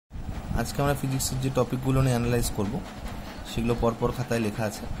আজকে আমরা ফিজিক্সের যে টপিকগুলো নিয়ে অ্যানালাইজ করব সেগুলো পরপর খাতায় লেখা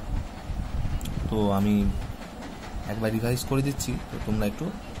আছে, তো আমি একবার রিভাইজ করে দিচ্ছি, তো তোমরা একটু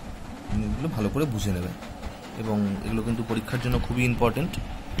এগুলো ভালো করে বুঝে নেবে এবং এগুলো কিন্তু পরীক্ষার জন্য খুবই ইম্পর্টেন্ট।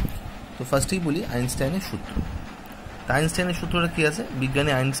 তো ফার্স্টেই বলি আইনস্টাইনের সূত্র। তা আইনস্টাইনের সূত্রটা কী আছে?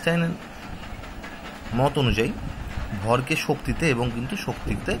 বিজ্ঞানী আইনস্টাইনের মত অনুযায়ী ভরকে শক্তিতে এবং কিন্তু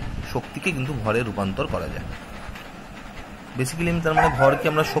শক্তিকে কিন্তু ভরে রূপান্তর করা যায়। বেসিক্যালি আমি তার মানে ভরকে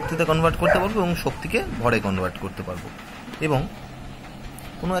আমরা শক্তিতে কনভার্ট করতে পারবো এবং শক্তিকে ভরে কনভার্ট করতে পারবো, এবং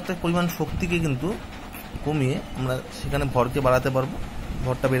কোনো একটা পরিমাণ শক্তিকে কিন্তু কমিয়ে আমরা সেখানে ভরকে বাড়াতে পারবো,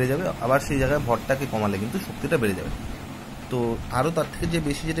 ভরটা বেড়ে যাবে, আবার সেই জায়গায় ভরটাকে কমালে কিন্তু শক্তিটা বেড়ে যাবে। তো আরও তার থেকে যে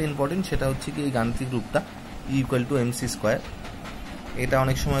বেশি যেটা ইম্পর্টেন্ট সেটা হচ্ছে কি এই গাণিতিক রূপটা E=mc²। এটা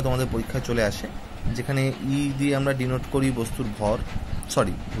অনেক সময় তোমাদের পরীক্ষায় চলে আসে, যেখানে ই দিয়ে আমরা ডিনোট করি বস্তুর ভর,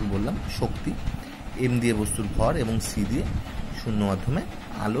 শক্তি, এম দিয়ে বস্তুর ভর এবং সি দিয়ে শূন্য মাধ্যমে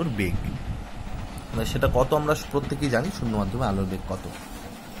আলোর বেগ। সেটা কত আমরা প্রত্যেকেই জানি, শূন্য মাধ্যমে আলোর বেগ কত,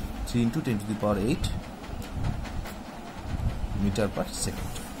 3 × 10⁸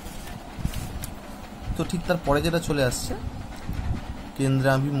 মিটার/সেকেন্ড। তো ঠিক তারপরে যেটা চলে আসছে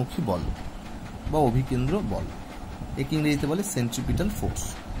কেন্দ্রাভিমুখী বল বা অভিকেন্দ্র বল, একে ইংরেজিতে বলে সেন্ট্রিপিটাল ফোর্স।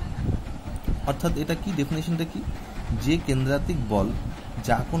 অর্থাৎ এটা কি, ডেফিনেশনটা কি? যে কেন্দ্রাতিক বল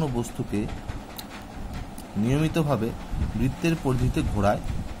যা কোনো বস্তুকে নিয়মিতভাবে বৃত্তের পরিধিতে ঘোরায়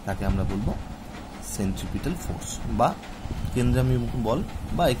তাকে আমরা বলবো সেন্ট্রিপিটাল ফোর্স বা কেন্দ্রাভিমুখী বল,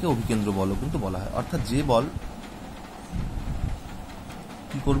 বা একে অভিকেন্দ্র বলও কিন্তু বলা হয়। অর্থাৎ যে বল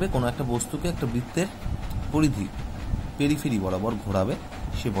কি করবে, কোনো একটা বস্তুকে একটা বৃত্তের পরিধি পেরিফেরি বরাবর ঘোরাবে,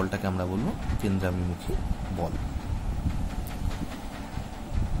 সে বলটাকে আমরা বলবো কেন্দ্রাভিমুখী বল।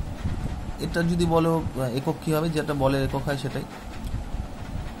 এটা যদি বলো একক কি হবে, যেটা বলের একক হয় সেটাই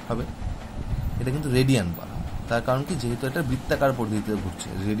হবে, এটা কিন্তু রেডিয়ান বলা হয়। তার কারণ কি, যেহেতু এটা বৃত্তাকার পদ্ধতিতে ঘুরছে,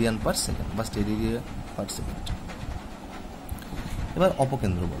 রেডিয়ান/সেকেন্ড বা স্টেরেডিয়ান/সেকেন্ড। এবার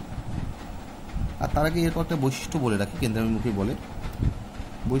অপকেন্দ্র বল। আর তার আগে এরপর একটা বৈশিষ্ট্য বলে রাখি কেন্দ্রাভিমুখী বলের।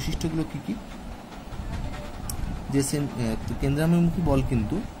 বৈশিষ্ট্যগুলো কি কি? যে কেন্দ্রাভিমুখী বল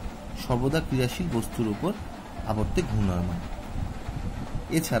কিন্তু সর্বদা ক্রিয়াশীল বস্তুর উপর আবর্তে ঘূর্ণায়মান।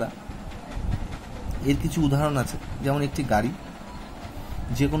 এছাড়া এর কিছু উদাহরণ আছে, যেমন একটি গাড়ি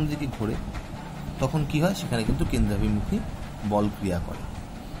যে কোনো দিকে ঘোরে তখন কি হয়, সেখানে কিন্তু কেন্দ্রাভিমুখী বল ক্রিয়া করে।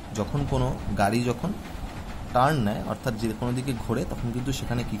 যখন কোনো গাড়ি যখন টার্ন নেয়, অর্থাৎ যে কোনো দিকে ঘোরে, তখন কিন্তু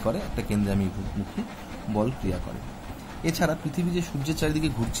সেখানে কি করে, একটা কেন্দ্রাভিমুখী বল ক্রিয়া করে। এছাড়া পৃথিবী যে সূর্যের চারিদিকে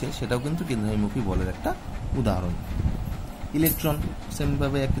ঘুরছে সেটাও কিন্তু কেন্দ্রাভিমুখী বলের একটা উদাহরণ। ইলেকট্রন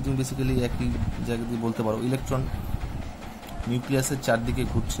সেমভাবে তুমি বেসিক্যালি একই জায়গা দিয়ে বলতে পারো, ইলেকট্রন নিউক্লিয়াসের চারদিকে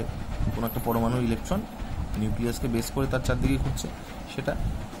ঘুরছে, কোনো একটা পরমাণু ইলেকট্রন নিউক্লিয়াসকে বেস করে তার চারদিকে ঘুরছে, সেটা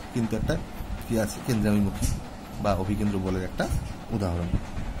কিন্তু একটা কি আছে, কেন্দ্রাভিমুখী বা অভিকেন্দ্র বলের একটা উদাহরণ।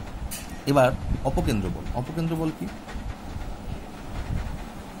 এবার অপকেন্দ্র বল। অপকেন্দ্র বল কি?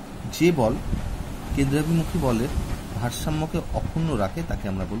 যে বল কেন্দ্রাভিমুখী বলের ভারসাম্যকে অক্ষুণ্ণ রাখে তাকে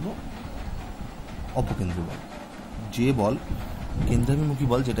আমরা বলবো অপকেন্দ্র বল। যে বল কেন্দ্রাভিমুখী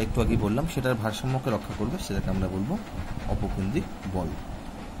বল, যেটা একটু আগে বললাম, সেটার ভারসাম্যকে রক্ষা করবে, সেটাকে আমরা বলবো অপকেন্দ্রিক বল।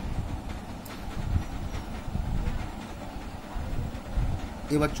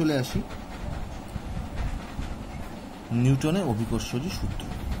 এবার চলে আসি নিউটনের অভিকর্ষজ সূত্র,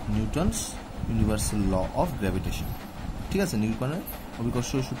 Newton's universal law of gravitation. ঠিক আছে, নিউটনের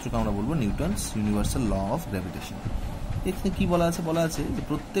অভিকর্ষজ সূত্রকে আমরা বলবো Newton's universal law of gravitation. এখানে কি বলা আছে? বলা আছে যে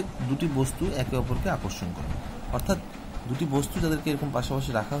প্রত্যেক দুটি বস্তু একে অপরকে আকর্ষণ করে। অর্থাৎ দুটি বস্তু যাদেরকে এরকম পাশাপাশি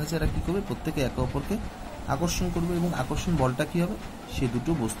রাখা হয়েছে, এরা কি করবে, প্রত্যেকে একে অপরকে আকর্ষণ করবে, এবং আকর্ষণ বলটা কি হবে, সে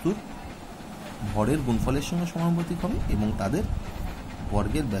দুটো বস্তুর ভরের গুণফলের সঙ্গে সমানুপাতিক হবে এবং তাদের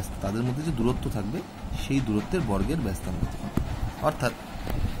বর্গের ব্যস্ত, তাদের মধ্যে যে দূরত্ব থাকবে সেই দূরত্বের বর্গের ব্যস্তানুপাতিক হবে। অর্থাৎ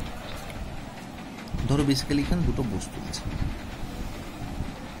ধরো বেসিক্যালি এখানে দুটো বস্তু আছে,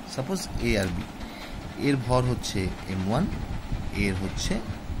 সাপোজ এ আর বি, এর ভর হচ্ছে m1, এর হচ্ছে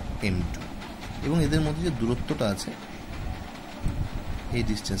m2, এবং এদের মধ্যে যে দূরত্বটা আছে, এই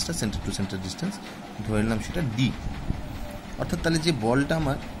ডিস্টেন্সটা, সেন্টার টু সেন্টার ডিস্টেন্স ধরে নিলাম সেটা d। অর্থাৎ তাহলে যে বলটা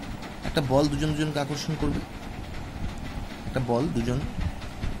আমার, একটা বল দুজনকে আকর্ষণ করবে, একটা বল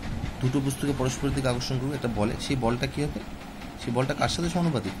দুটো বস্তুকে পরস্পরের দিকে আকর্ষণ করবে, একটা বলে, সেই বলটা কি হবে, সেই বলটা কার সাথে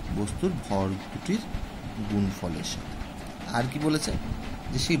সমানুপাতিক, বস্তুর ভর দুটির গুণফলের সাথে। আর কি বলেছে,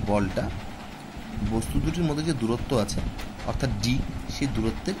 যে সেই বলটা বস্তু দুটির মধ্যে যে দূরত্ব আছে অর্থাৎ d, সেই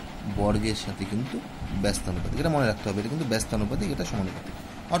দূরত্বের বর্গের সাথে কিন্তু ব্যস্তানুপাতিক। এটা মনে রাখতে হবে, এটা কিন্তু ব্যস্তানুপাতিক, এটা সমানুপাতিক।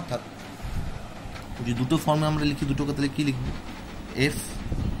 অর্থাৎ যে দুটো ফর্মে আমরা লিখি, দুটোকে তাহলে কি লিখব, F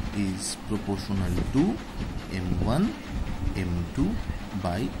is proportional to m1 m2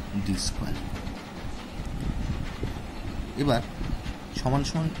 by d²। এবার সমান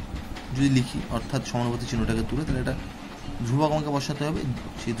সমান যদি লিখি অর্থাৎ সমানুপাতিক চিহ্নটাকে তুলে, তাহলে এটা ধ্রুবক আমাকে বসাতে হবে,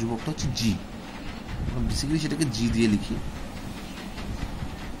 সেই ধ্রুবকটা হচ্ছে জি। বেসিক্যালি সেটাকে জি দিয়ে লিখি।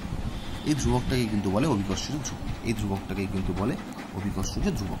 এই ধ্রুবকটাকে কিন্তু বলে অভিকর্ষজ ধ্রুবক, এই ধ্রুবকটাকে কিন্তু বলে অভিকর্ষজ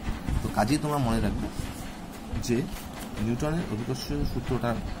ধ্রুবক। তো কাজেই তোমরা মনে রাখবে যে নিউটনের অভিকর্ষজ সূত্রটা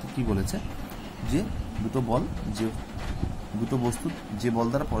কি বলেছে, যে দুটো বল, যে দুটো বস্তু যে বল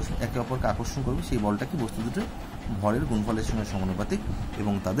দ্বারা একে অপরকে আকর্ষণ করবে সেই বলটা কি বস্তু দুটোর ভরের গুণফলের সঙ্গে সমানুপাতিক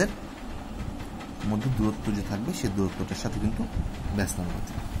এবং তাদের মধ্যে দূরত্ব যে থাকবে সেই দূরত্বটার সাথে কিন্তু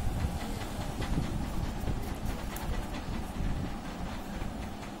ব্যস্তানুপাতিক।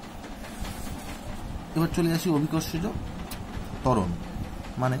 এবার চলে আসি অভিকর্ষজ ত্বরণ,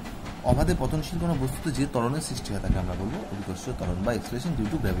 মানে অবাধে পতনশীল কোনো বস্তুতে যে ত্বরণের সৃষ্টি হয় তাকে আমরা বলবো অভিকর্ষজ ত্বরণ বা এক্সেলারেশন ডিউ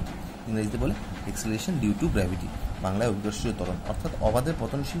টু গ্র্যাভিটি। ইংরেজিতে বলে এক্সেলারেশন ডিউ টু গ্র্যাভিটি, বাংলায় অভিকর্ষজ ত্বরণ। অর্থাৎ অবাধে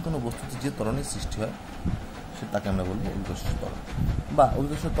পতনশীল কোনো বস্তুতে যে ত্বরণের সৃষ্টি হয় তাকে আমরা বলবো অভিকর্ষজ ত্বরণ। বা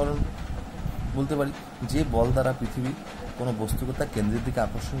অভিকর্ষজ ত্বরণ বলতে পারি যে বল দ্বারা পৃথিবী কোনো বস্তুকে তার কেন্দ্রের দিকে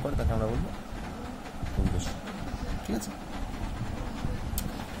আকর্ষণ করে তাকে আমরা বলবো অভিকর্ষজ। ঠিক আছে,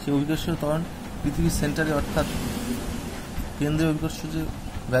 সেই অভিকর্ষজ ত্বরণ পৃথিবীর সেন্টারে অর্থাৎ কেন্দ্রে অভিকর্ষজের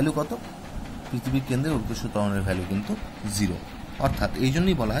ভ্যালু কত? পৃথিবীর কেন্দ্রে অভিকর্ষজ ত্বরণের ভ্যালু কিন্তু 0। অর্থাৎ এই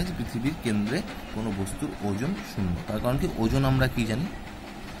জন্যই বলা হয় যে পৃথিবীর কেন্দ্রে কোনো বস্তুর ওজন 0। তার কারণ কি, ওজন আমরা কি জানি,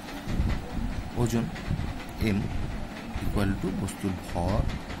 ওজন m ইকুয়াল টু বস্তুর ভর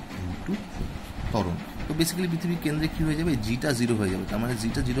ইন্টু ত্বরণ। তো বেসিক্যালি পৃথিবীর কেন্দ্রে কী হয়ে যাবে, জিটা 0 হয়ে যাবে। তার মানে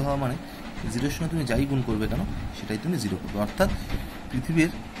জিটা 0 হওয়া মানে 0-এর সঙ্গে তুমি যাই গুণ করবে কেন সেটাই তুমি 0 করবে। অর্থাৎ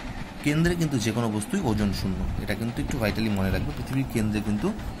পৃথিবীর কেন্দ্রে কিন্তু যে কোনো বস্তুই ওজন 0। এটা কিন্তু একটু ভাইটালি মনে রাখবে, পৃথিবীর কেন্দ্রে কিন্তু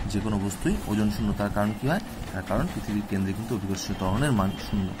যে কোনো বস্তুই ওজন 0। তার কারণ কী হয়, তার কারণ পৃথিবীর কেন্দ্রে কিন্তু অভিকর্ষজ ত্বরণের মান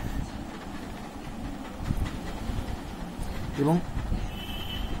 0। এবং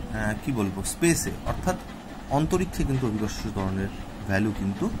কি বলবো, স্পেসে অর্থাৎ অন্তরিক্ষে কিন্তু অভিকর্ষজ ত্বরণের ভ্যালু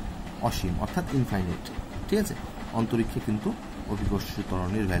কিন্তু অসীম, অর্থাৎ ইনফাইনাইট। ঠিক আছে, অন্তরিক্ষে কিন্তু অভিকর্ষজ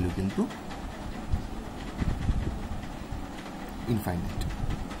ত্বরণের ভ্যালু কিন্তু ইনফাইনাইট।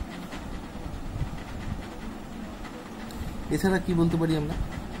 এছাড়া কি বলতে পারি আমরা,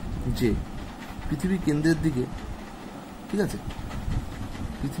 যে পৃথিবীর কেন্দ্রের দিকে, ঠিক আছে,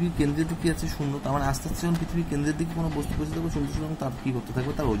 পৃথিবীর কেন্দ্রের দিকে আছে 0। তার মানে আস্তে আস্তে যখন পৃথিবীর কেন্দ্রের দিকে কোনো বস্তু পৌঁছে থাকবে চলতে এবং তার কী করতে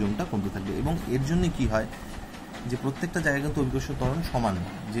থাকবে, তার ওজনটা কমতে থাকবে। এবং এর জন্য কি হয়, যে প্রত্যেকটা জায়গায় কিন্তু অভিকর্ষজ ত্বরণ সমান নয়,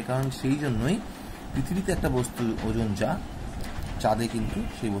 যে কারণ সেই জন্যই পৃথিবীতে একটা বস্তুর ওজন যা, চাঁদে কিন্তু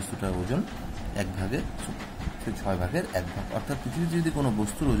সেই বস্তুটার ওজন 1/6 অর্থাৎ পৃথিবীতে যদি কোনো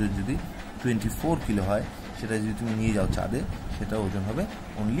বস্তুর ওজন যদি 24 কিলো হয়, সেটা যদি তুমি নিয়ে যাও চাঁদে, সেটা ওজন হবে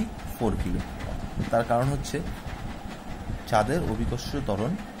অনলি 4 কিলো। তার কারণ হচ্ছে চাঁদের অভিকর্ষজ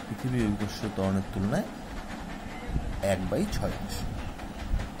ত্বরণ পৃথিবীর অভিকর্ষজ ত্বরণের তুলনায় 1/6।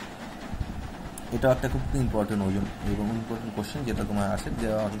 এটা একটা খুব ইম্পর্টেন্ট ওজন এবং ইম্পর্টেন্ট কোশ্চেন, যেটা তোমার আসে, যে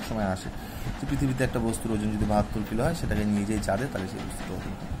অনেক সময় আসে যে পৃথিবীতে একটা বস্তুর ওজন যদি 72 কিলো হয়, সেটাকে নিয়ে যাই চাঁদে, তাহলে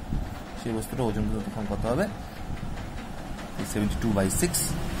সেই বস্তুটা ওজন কিন্তু তখন কত হবে, 72/6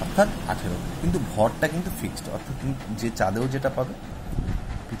 অর্থাৎ 18। কিন্তু ভরটা কিন্তু ফিক্সড, অর্থাৎ তুমি যে চাঁদেও যেটা পাবে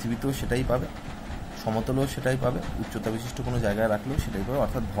পৃথিবীতেও সেটাই পাবে, সমতলেও সেটাই পাবে, উচ্চতা বিশিষ্ট কোনো জায়গায় রাখলেও সেটাই পাবে।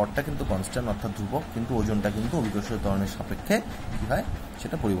 অর্থাৎ ভরটা কিন্তু কনস্ট্যান্ট, অর্থাৎ ধ্রুবক, কিন্তু ওজনটা কিন্তু অভিকর্ষজ ত্বরণের সাপেক্ষে কী হয়,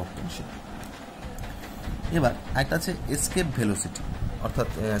 সেটা পরিবর্তনশীল। এবার একটা আছে এসকেপ ভেলোসিটি, অর্থাৎ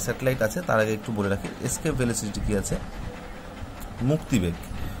স্যাটেলাইট আছে, তার আগে একটু বলে রাখি এসকেপ ভেলোসিটি কী আছে। মুক্তিবেগ,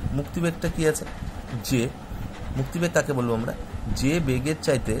 মুক্তিবেগটা কী আছে, যে মুক্তিবেগ কাকে বলবো আমরা, যে বেগের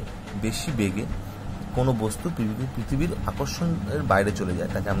চাইতে বেশি বেগে কোনো বস্তু পৃথিবীর আকর্ষণের বাইরে চলে যায়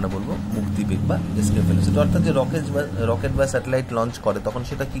তাকে আমরা বলবো মুক্তিবেগ বা এসকেপ ভেলোসিটি। অর্থাৎ যে রকেট বা স্যাটেলাইট লঞ্চ করে তখন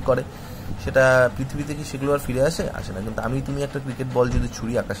সেটা কি করে, সেটা পৃথিবী থেকে সেগুলো আর ফিরে আসে না। কিন্তু তুমি একটা ক্রিকেট বল যদি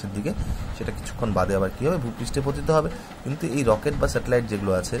ছুড়ি আকাশের দিকে, সেটা কিছুক্ষণ বাদে আবার কী হবে, ভূপৃষ্ঠে পতিত হবে। কিন্তু এই রকেট বা স্যাটেলাইট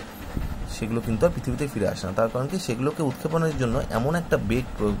যেগুলো আছে সেগুলো কিন্তু আর পৃথিবীতে ফিরে আসে না। তার কারণ কি, সেগুলোকে উৎক্ষেপণের জন্য এমন একটা বেগ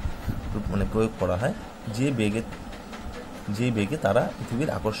প্রয়োগ করা হয় যে বেগে তারা পৃথিবীর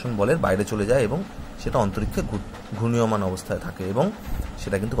আকর্ষণ বলের বাইরে চলে যায় এবং সেটা অন্তরিক্ষে ঘূর্ণীয়মান অবস্থায় থাকে এবং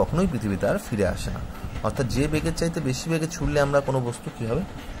সেটা কিন্তু কখনোই পৃথিবীতে আর ফিরে আসে না। অর্থাৎ যে বেগের চাইতে বেশি বেগে ছুড়লে আমরা কোনো বস্তু কী হবে,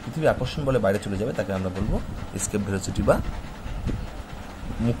 পৃথিবীর আকর্ষণ বলে বাইরে চলে যাবে, তাকে আমরা বলবো এসকেপ ভেলোসিটি বা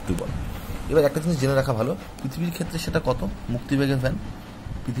মুক্তি বল। এবার একটা জিনিস জেনে রাখা ভালো, পৃথিবীর ক্ষেত্রে সেটা কত মুক্তিবেগের ভ্যান,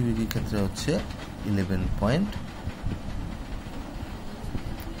 পৃথিবীর ক্ষেত্রে হচ্ছে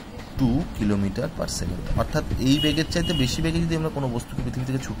 11.2 কিলোমিটার/সেকেন্ড। অর্থাৎ এই বেগের চাইতে বেশি বেগে যদি আমরা কোনো বস্তুকে পৃথিবী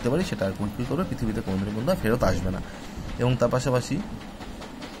থেকে ছুটতে পারি, সেটা আর কী করবে, পৃথিবীতে কোনোদিনও কিন্তু ফেরত আসবে না। এবং তার পাশাপাশি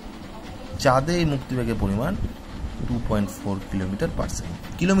চাঁদে এই মুক্তিবেগের পরিমাণ 2.4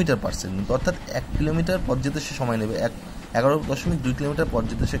 কিলোমিটার/সেকেন্ড। অর্থাৎ 1 কিলোমিটার পথ যেতে সে সময় নেবে, 11.2 কিলোমিটার পথ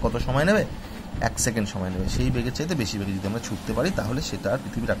যেতে সে কত সময় নেবে, 1 সেকেন্ড সময় নেবে। সেই বেগের চাইতে বেশি বেগে যদি আমরা ছুটতে পারি তাহলে সেটা আর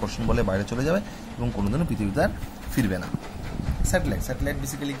পৃথিবীর আকর্ষণ বলে বাইরে চলে যাবে এবং কোনোদিনও পৃথিবীতে আর ফিরবে না। স্যাটেলাইট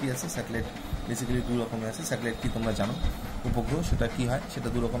বেসিক্যালি কী আছে? স্যাটেলাইট বেসিক্যালি দু রকমের আছে। স্যাটেলাইট কি তোমরা জানো, উপগ্রহ। সেটা কি হয়? সেটা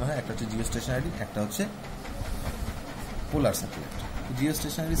দু রকমের হয়, একটা হচ্ছে জিও স্টেশনারি, একটা হচ্ছে পোলার স্যাটেলাইট। জিও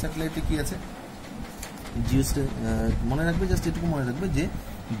স্টেশনারি স্যাটেলাইটে কী আছে? মনে রাখবে, জাস্ট এটুকু মনে রাখবে যে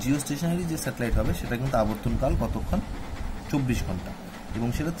জিও স্টেশনারি যে স্যাটেলাইট হবে সেটা কিন্তু আবর্তনকাল কতক্ষণ? 24 ঘন্টা, এবং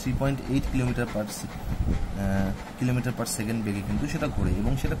সেটা 3.8 কিলোমিটার পার সেকেন্ড বেগে কিন্তু সেটা ঘোরে,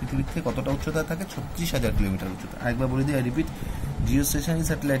 এবং সেটা পৃথিবীর থেকে কতটা উচ্চতায় থাকে? 36,000 কিলোমিটার উচ্চতা। আরেকবার বলে দিই, রিপিট, জিও স্টেশনারি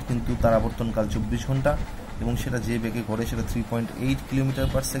স্যাটেলাইট কিন্তু তার আবর্তনকাল 24 ঘন্টা, এবং সেটা যে বেগে ঘোরে সেটা 3.8 কিলোমিটার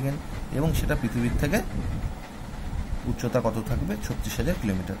পার সেকেন্ড, এবং সেটা পৃথিবীর থেকে উচ্চতা কত থাকবে? 36,000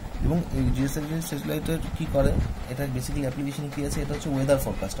 কিলোমিটার। এবং এই জিও স্যাটেলাইটের কী করে? এটা বেসিক্যালি অ্যাপ্লিকেশন কী আছে? এটা হচ্ছে ওয়েদার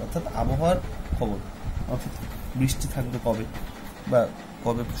ফরকাস্ট, অর্থাৎ আবহাওয়ার খবর, অর্থাৎ বৃষ্টি থাকবে কবে বা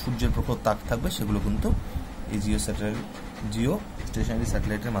কবে সূর্যের প্রখর তাপ থাকবে, সেগুলো কিন্তু এই জিও স্টেশনারি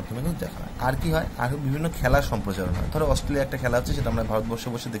স্যাটেলাইটের মাধ্যমে কিন্তু দেখা হয়। আর কি হয়? আর বিভিন্ন খেলার সম্প্রচারণ হয়। ধরো অস্ট্রেলিয়া একটা খেলা হচ্ছে, সেটা আমরা ভারতবর্ষে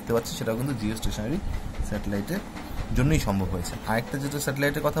বসে দেখতে পাচ্ছি, সেটাও কিন্তু জিও স্টেশনারি স্যাটেলাইটের জন্যই সম্ভব হয়েছে। আরেকটা যেটা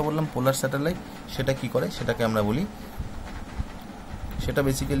স্যাটেলাইটের কথা বললাম, পোলার স্যাটেলাইট, সেটা কি করে? সেটাকে আমরা বলি, সেটা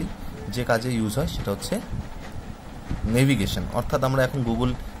বেসিক্যালি যে কাজে ইউজ হয় সেটা হচ্ছে নেভিগেশন, অর্থাৎ আমরা এখন গুগল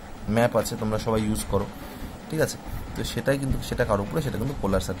ম্যাপ আছে, তোমরা সবাই ইউজ করো, ঠিক আছে? তো সেটাই কিন্তু, সেটা কার উপরে? সেটা কিন্তু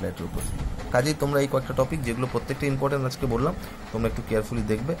পোলার স্যাটেলাইটের উপর। কাজেই তোমরা এই কয়েকটা টপিক, যেগুলো প্রত্যেকটা ইম্পর্টেন্ট আজকে বললাম, তোমরা একটু কেয়ারফুলি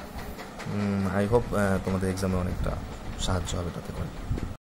দেখবে। আই হোপ তোমাদের এক্সামে অনেকটা সাহায্য হবে তাতে করে।